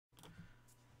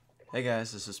Hey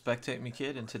guys, this is Spectate Me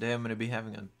Kid, and today I'm going to be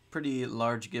having a pretty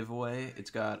large giveaway. It's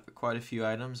got quite a few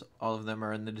items, all of them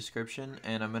are in the description,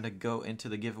 and I'm going to go into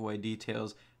the giveaway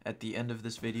details at the end of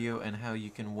this video and how you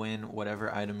can win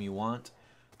whatever item you want.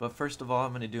 But first of all,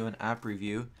 I'm going to do an app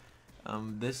review.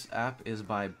 This app is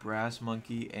by Brass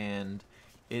Monkey, and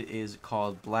it is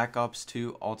called Black Ops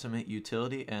 2 Ultimate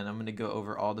Utility, and I'm going to go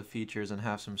over all the features and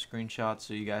have some screenshots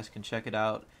so you guys can check it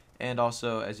out. And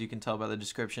also, as you can tell by the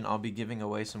description, I'll be giving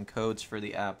away some codes for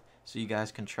the app so you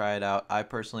guys can try it out. I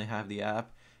personally have the app,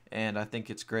 and I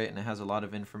think it's great, and it has a lot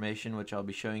of information, which I'll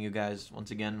be showing you guys once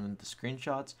again with the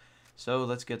screenshots. So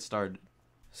let's get started.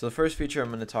 So the first feature I'm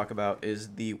going to talk about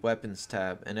is the weapons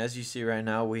tab, and as you see right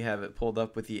now, we have it pulled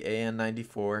up with the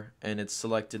AN94, and it's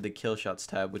selected the kill shots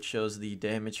tab, which shows the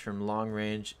damage from long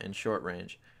range and short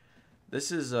range.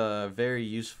 This is a very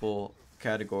useful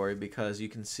category because you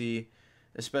can see,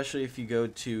 especially if you go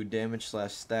to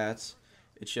damage/stats,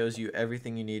 it shows you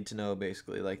everything you need to know,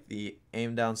 basically, like the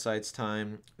aim down sights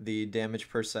time, the damage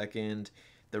per second,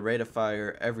 the rate of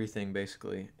fire, everything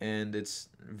basically. And it's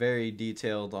very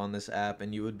detailed on this app,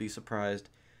 and you would be surprised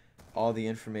all the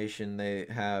information they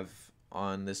have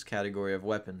on this category of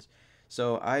weapons.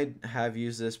 So I have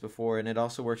used this before, and it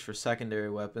also works for secondary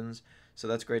weapons, so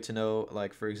that's great to know.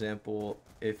 Like, for example,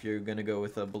 if you're gonna go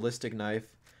with a ballistic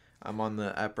knife, I'm on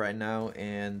the app right now,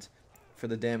 and for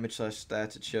the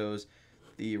damage/stats, it shows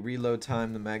the reload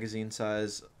time, the magazine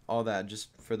size, all that, just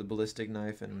for the ballistic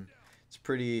knife. And it's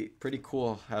pretty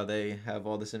cool how they have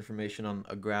all this information on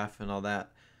a graph and all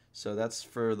that. So that's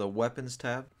for the weapons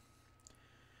tab.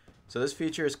 So this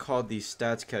feature is called the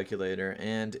stats calculator,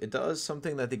 and it does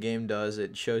something that the game does.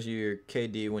 It shows you your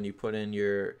KD when you put in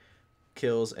your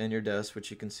kills and your deaths,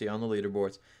 which you can see on the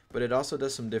leaderboards, but it also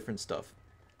does some different stuff.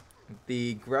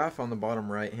 The graph on the bottom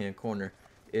right hand corner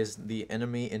is the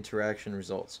enemy interaction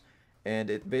results, and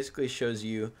it basically shows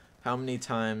you how many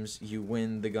times you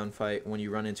win the gunfight when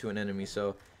you run into an enemy.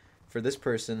 So for this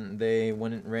person, they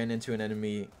ran into an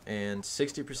enemy, and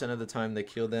 60% of the time they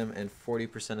killed them and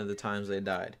 40% of the times they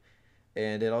died.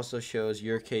 And it also shows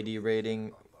your KD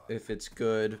rating, if it's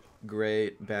good,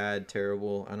 great, bad,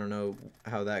 terrible. I don't know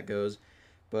how that goes,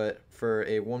 but for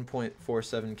a 1.47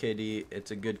 KD,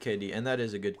 it's a good KD, and that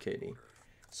is a good KD.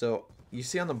 So you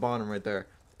see on the bottom right there,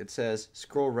 it says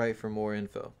scroll right for more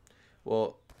info.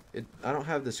 Well, I don't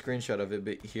have the screenshot of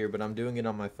it here, but I'm doing it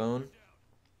on my phone,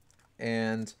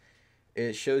 and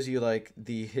it shows you like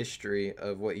the history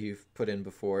of what you've put in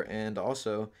before. And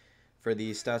also for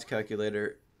the stats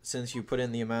calculator, since you put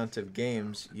in the amount of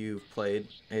games you've played,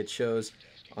 it shows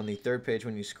on the third page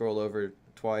when you scroll over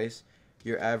twice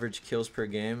your average kills per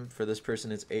game. For this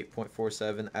person, it's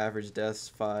 8.47, average deaths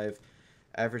 5,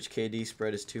 average KD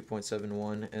spread is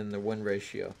 2.71, and the win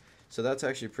ratio. So that's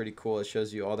actually pretty cool. It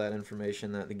shows you all that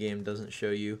information that the game doesn't show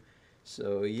you.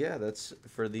 So yeah, that's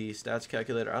for the stats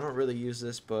calculator. I don't really use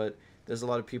this, but there's a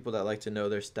lot of people that like to know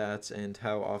their stats and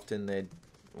how often they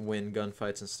win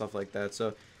gunfights and stuff like that.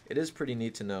 So it is pretty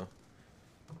neat to know.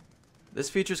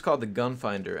 This feature is called the Gun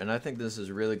Finder, and I think this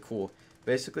is really cool.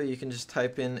 Basically, you can just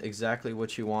type in exactly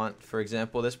what you want. For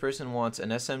example, this person wants an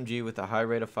SMG with a high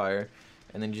rate of fire,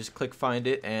 and then you just click find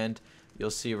it, and you'll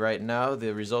see right now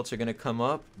the results are going to come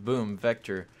up. Boom,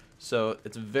 vector. So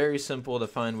it's very simple to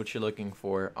find what you're looking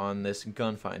for on this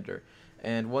Gun Finder.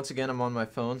 And once again, I'm on my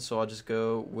phone, so I'll just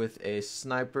go with a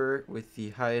sniper with the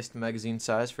highest magazine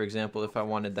size. For example, if I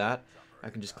wanted that, I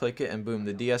can just click it, and boom,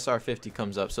 the DSR-50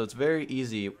 comes up. So it's very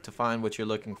easy to find what you're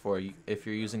looking for if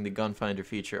you're using the Gun Finder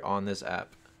feature on this app.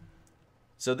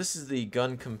 So this is the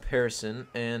gun comparison,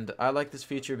 and I like this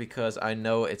feature because I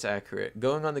know it's accurate.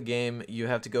 Going on the game, you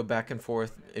have to go back and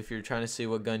forth if you're trying to see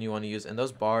what gun you want to use, and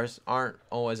those bars aren't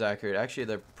always accurate. Actually,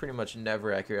 they're pretty much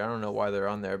never accurate. I don't know why they're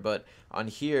on there, but on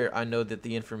here, I know that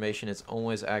the information is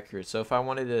always accurate. So if I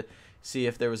wanted to see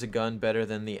if there was a gun better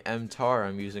than the MTAR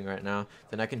I'm using right now,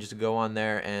 then I can just go on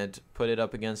there and put it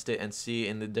up against it and see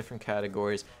in the different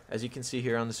categories, as you can see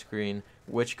here on the screen,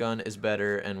 which gun is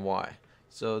better and why.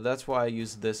 So that's why I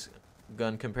use this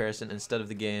gun comparison instead of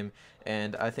the game,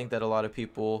 and I think that a lot of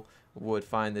people would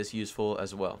find this useful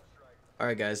as well.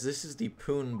 Alright guys, this is the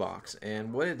Poon box,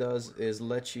 and what it does is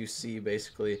let you see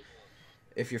basically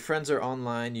if your friends are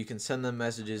online, you can send them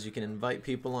messages, you can invite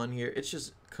people on here. It's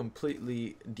just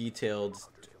completely detailed,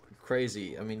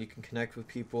 crazy. I mean, you can connect with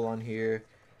people on here.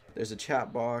 There's a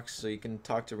chat box, so you can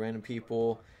talk to random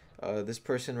people. This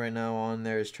person right now on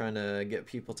there is trying to get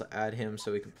people to add him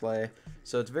so we can play.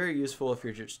 So it's very useful if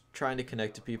you're just trying to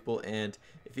connect to people. And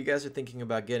if you guys are thinking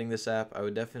about getting this app, I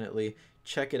would definitely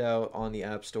check it out on the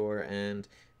App Store and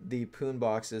the Poon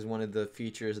Box is one of the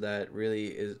features that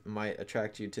really might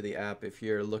attract you to the app if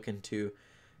you're looking to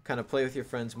kind of play with your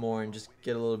friends more and just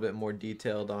get a little bit more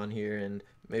detailed on here and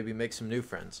maybe make some new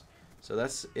friends. So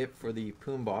that's it for the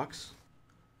Poon Box.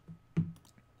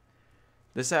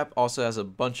 This app also has a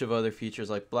bunch of other features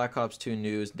like Black Ops 2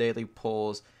 news, daily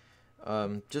polls,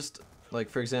 just like,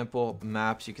 for example,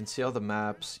 maps. You can see all the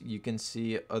maps. You can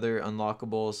see other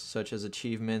unlockables such as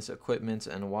achievements, equipments,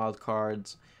 and wild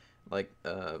cards. Like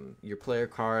your player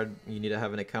card, you need to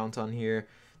have an account on here.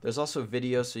 There's also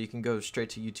videos, so you can go straight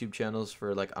to YouTube channels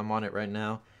for, like, I'm on it right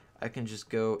now. I can just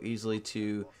go easily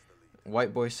to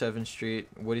White Boy 7th Street,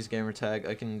 Woody's Gamertag.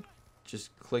 I can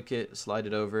just click it, slide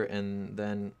it over, and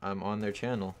then I'm on their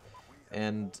channel.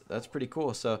 And that's pretty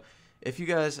cool. So if you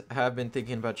guys have been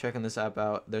thinking about checking this app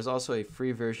out, there's also a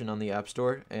free version on the App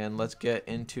Store, and let's get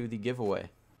into the giveaway.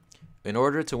 In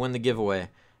order to win the giveaway,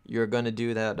 you're going to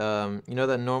do that, you know,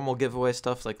 that normal giveaway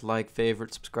stuff like,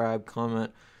 favorite, subscribe,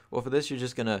 comment. Well, for this, you're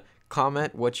just going to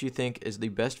comment what you think is the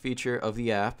best feature of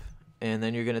the app, and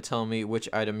then you're going to tell me which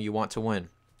item you want to win.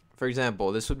 For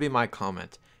example, this would be my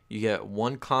comment. You get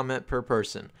 1 comment per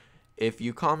person. If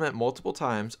you comment multiple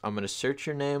times, I'm going to search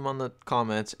your name on the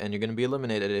comments, and you're going to be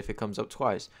eliminated if it comes up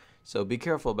twice. So be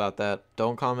careful about that.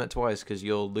 Don't comment twice because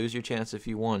you'll lose your chance if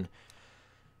you won.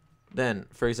 Then,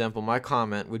 for example, my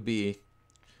comment would be,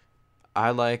 I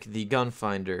like the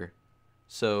Gunfinder.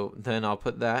 So then I'll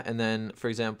put that, and then, for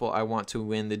example, I want to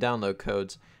win the download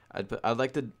codes. I'd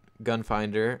like the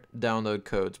Gunfinder download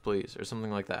codes, please, or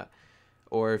something like that.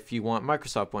 Or if you want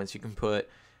Microsoft points, you can put,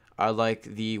 I like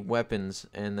the weapons,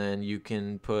 and then you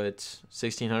can put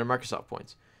 1,600 Microsoft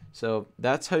points. So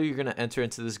that's how you're going to enter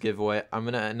into this giveaway. I'm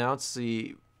going to announce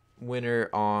the winner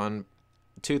on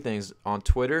 2 things, on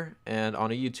Twitter and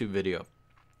on a YouTube video.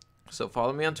 So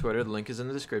follow me on Twitter. The link is in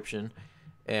the description.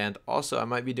 And also, I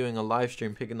might be doing a live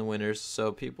stream picking the winners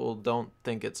so people don't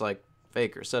think it's like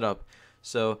fake or set up.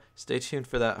 So stay tuned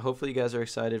for that. Hopefully you guys are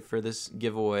excited for this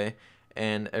giveaway.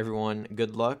 And everyone,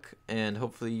 good luck. And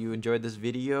hopefully you enjoyed this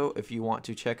video. If you want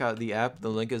to check out the app, the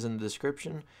link is in the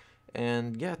description.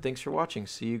 And yeah, thanks for watching.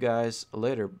 See you guys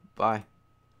later. Bye.